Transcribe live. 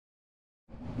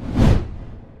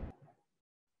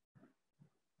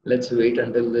Let's wait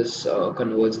until this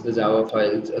converts the Java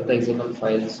files, the XML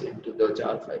files into the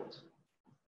jar files.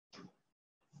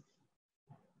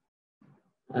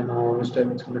 And how much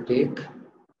time it's going to take?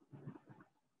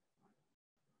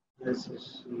 Let's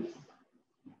just see.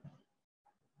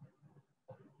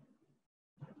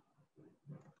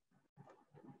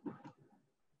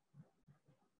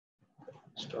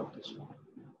 Stop this one.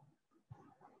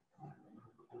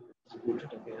 Execute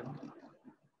it again.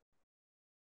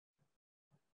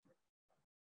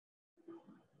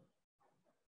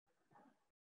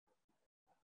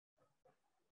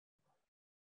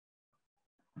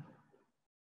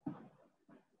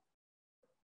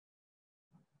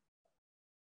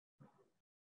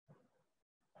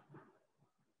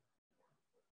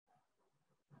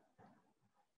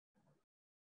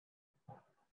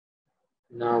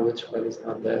 Now which file is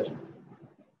not there?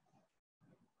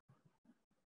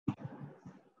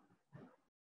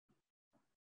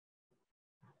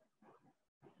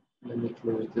 Let me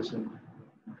close this one.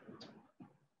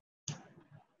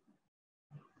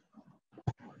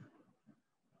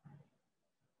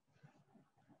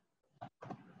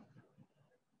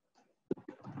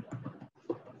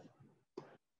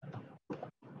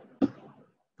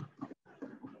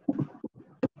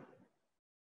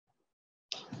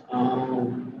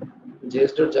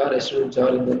 JS.jar, s.jar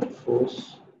in the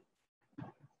force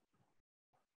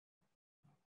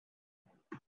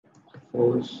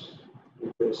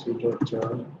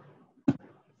c.jar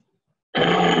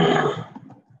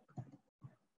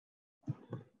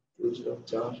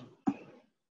use.jar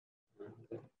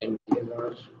and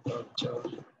ntlr.jar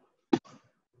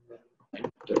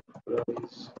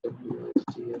enterprise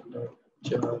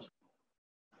wsdl.jar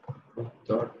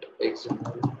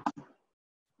 .xml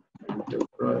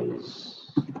enterprise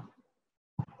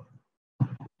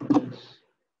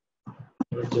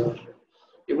jar.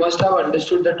 You must have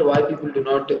understood that why people do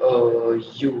not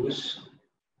use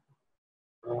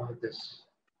this.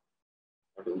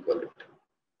 What do we call it?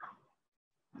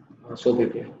 SOAP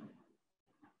API.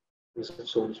 This is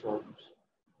so small.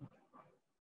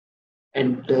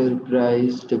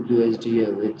 Enterprise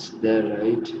WSDL, it's there,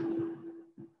 right?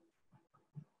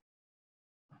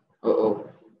 Oh,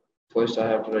 first I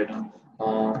have to write down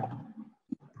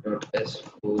 .s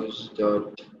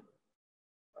dot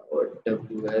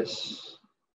ws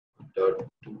dot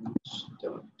tools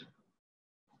dot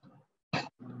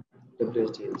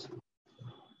wsdl.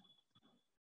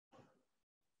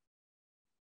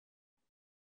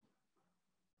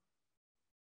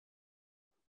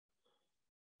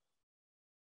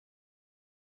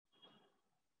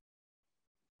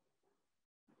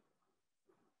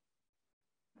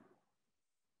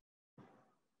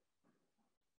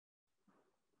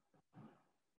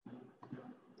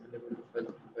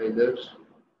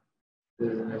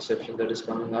 There is an exception that is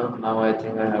coming out. Now I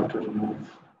think I have to remove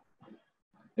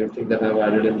everything that I've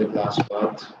added in the class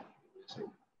path.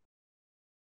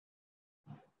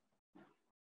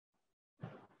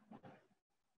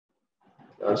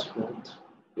 Class path,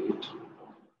 wait.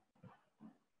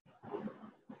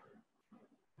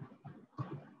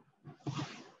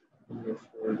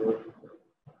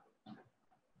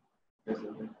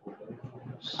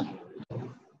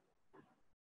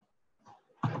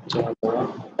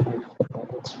 Java.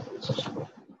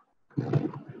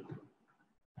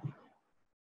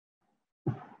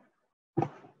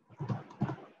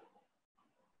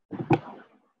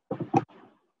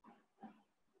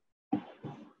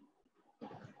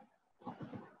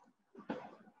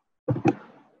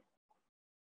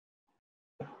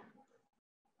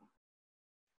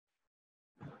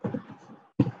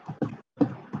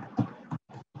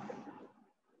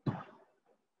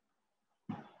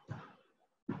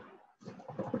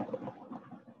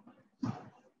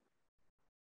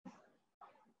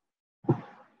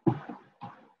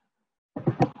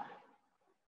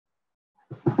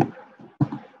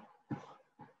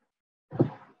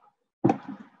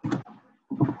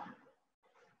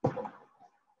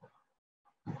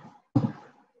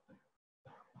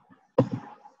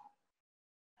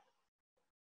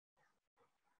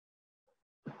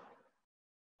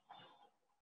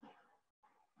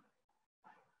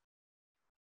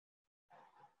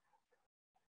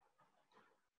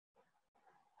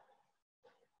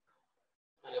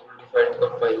 Unable to find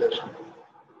compiler.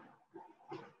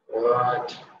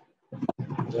 What?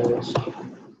 Yes.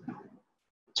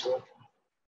 It's what?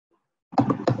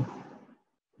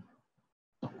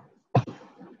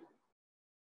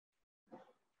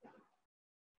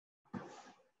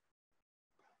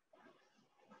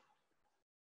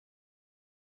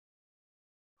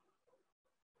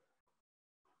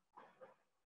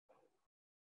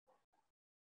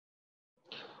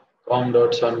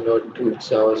 form.sun.tools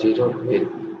Java 0 with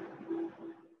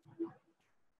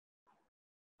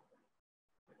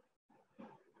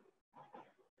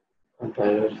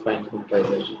compiler, find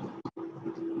compiler.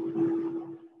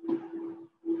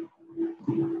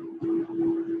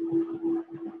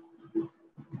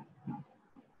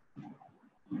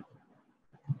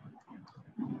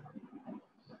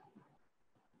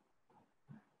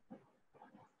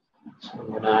 So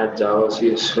I'm gonna add Java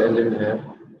CSL in here.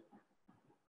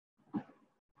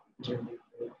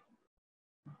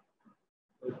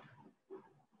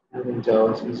 Adding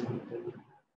Java CSL.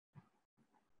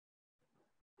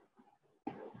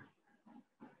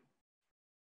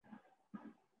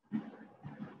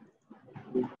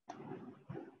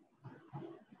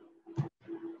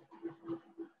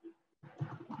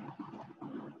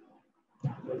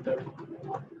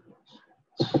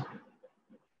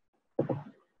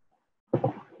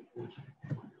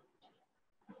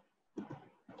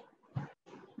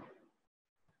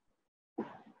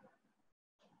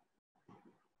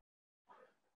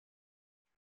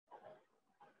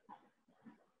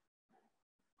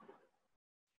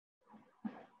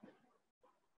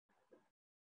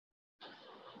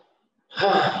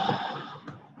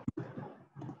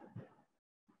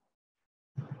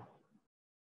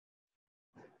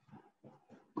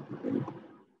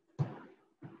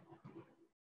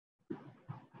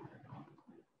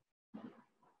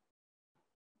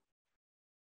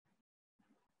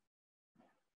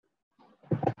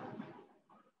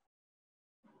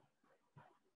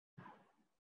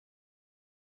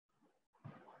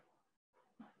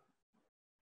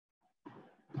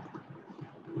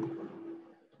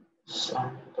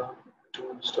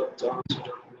 Some.tools.java.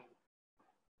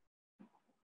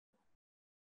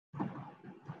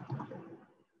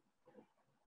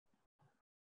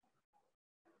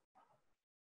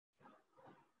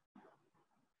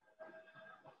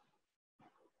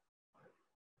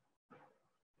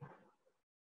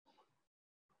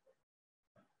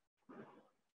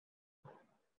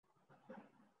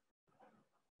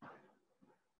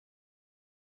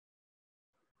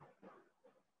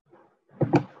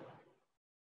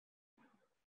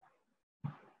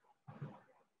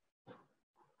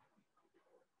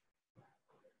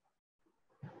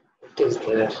 It is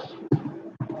there.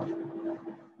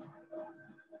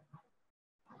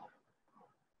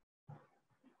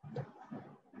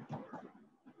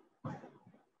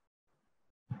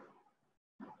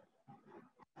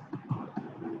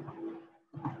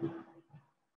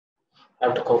 I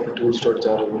have to copy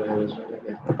tools.jar over here as well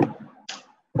again.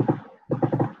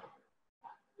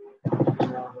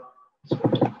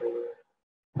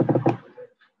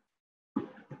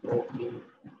 Copy.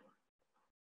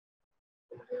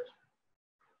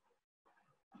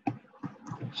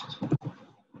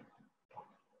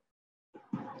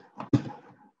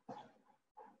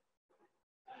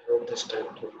 I hope this time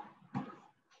too.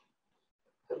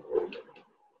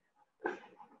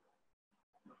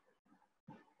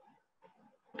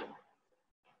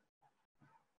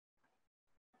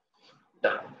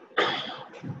 Done.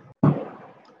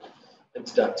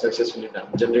 It's done, successfully done.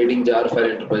 Generating jar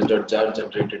file enterprise.jar,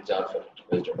 generated jar file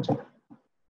enterprise.jar.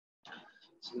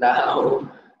 So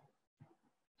now,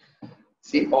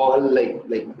 see all like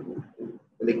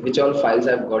which all files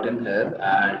I've got in here,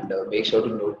 and make sure to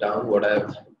note down what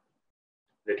I've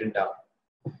written down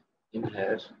in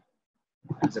here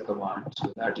as a command,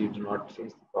 so that you do not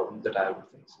face the problem that I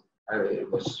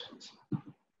was facing.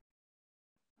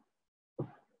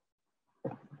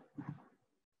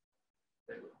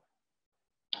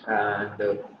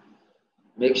 And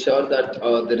make sure that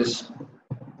there is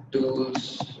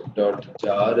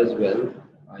tools.jar as well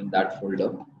in that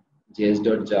folder.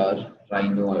 js.jar,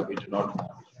 Rhino, we do not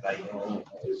want. Rhino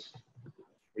is,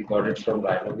 we got it from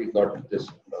Rhino. We got this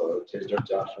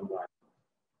js.jar from Rhino.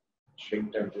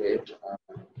 String template and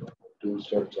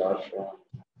tools.jar from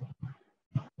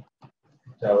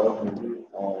Java maybe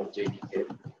or JDK.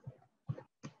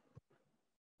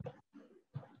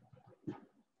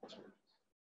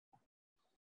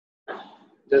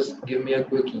 Just give me a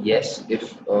quick yes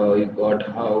if you got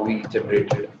how we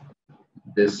generated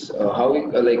this, how we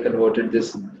converted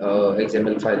this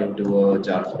XML file into a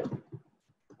jar file.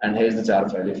 And here's the jar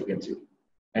file, if you can see.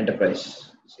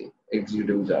 Enterprise, see,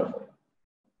 executable jar file.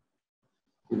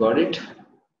 You got it?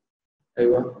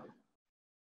 Everyone?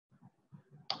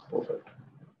 Perfect.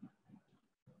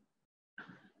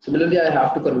 Similarly, I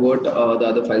have to convert the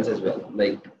other files as well.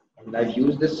 Like, I've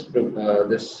used this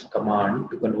this command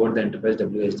to convert the enterprise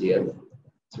WSDL.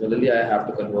 Similarly, I have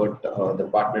to convert the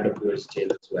partner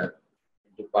WSDL as well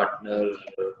into partner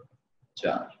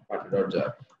jar,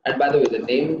 partner.jar. And by the way, the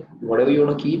name, whatever you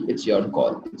want to keep, it's your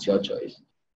call, it's your choice.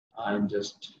 I'm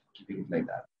just keeping it like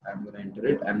that. I'm going to enter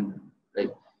it, and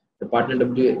like the partner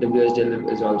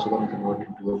WSDL is also going to convert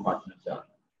into a partner jar.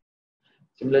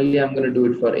 Similarly, I'm going to do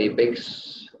it for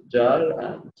Apex jar,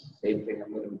 and same thing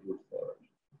I'm going to do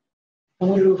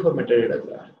for metadata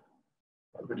jar,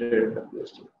 or metadata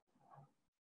WSDL.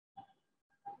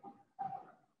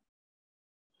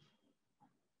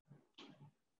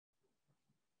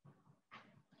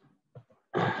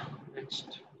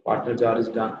 Next, partner jar is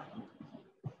done.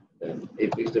 Then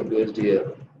Apex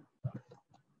WSDL.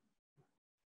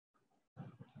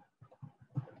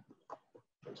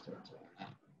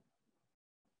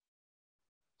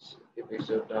 Apex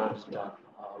jar is done.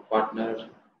 Partner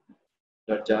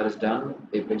jar is done.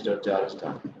 Apex jar is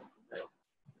done. Right.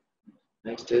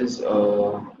 Next is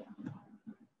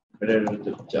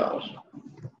metadata jar.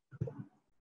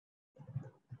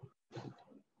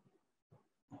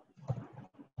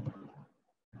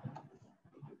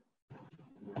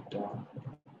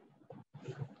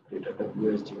 Data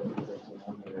WSDL.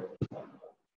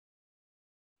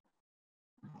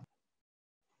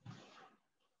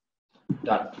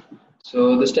 Done.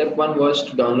 So the step one was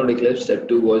to download Eclipse. Step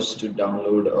two was to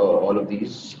download all of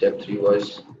these. Step three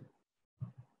was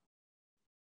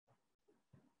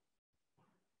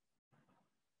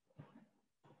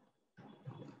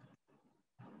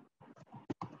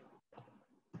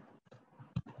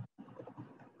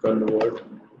convert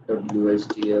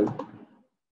WSDL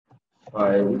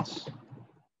files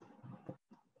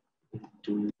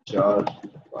into jar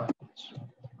files.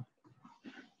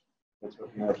 That's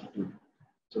what we have to do.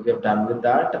 So we have done with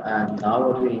that, and now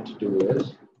what we need to do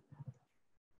is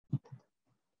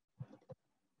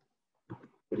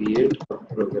create a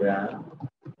program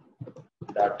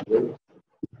that will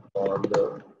call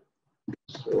the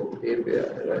SOAP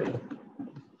API, right?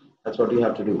 That's what you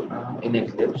have to do in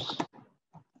Eclipse,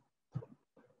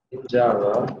 in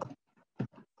Java,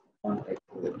 on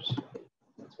Eclipse.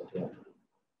 That's what you have to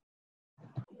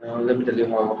do. Now let me tell you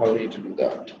how we need to do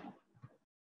that.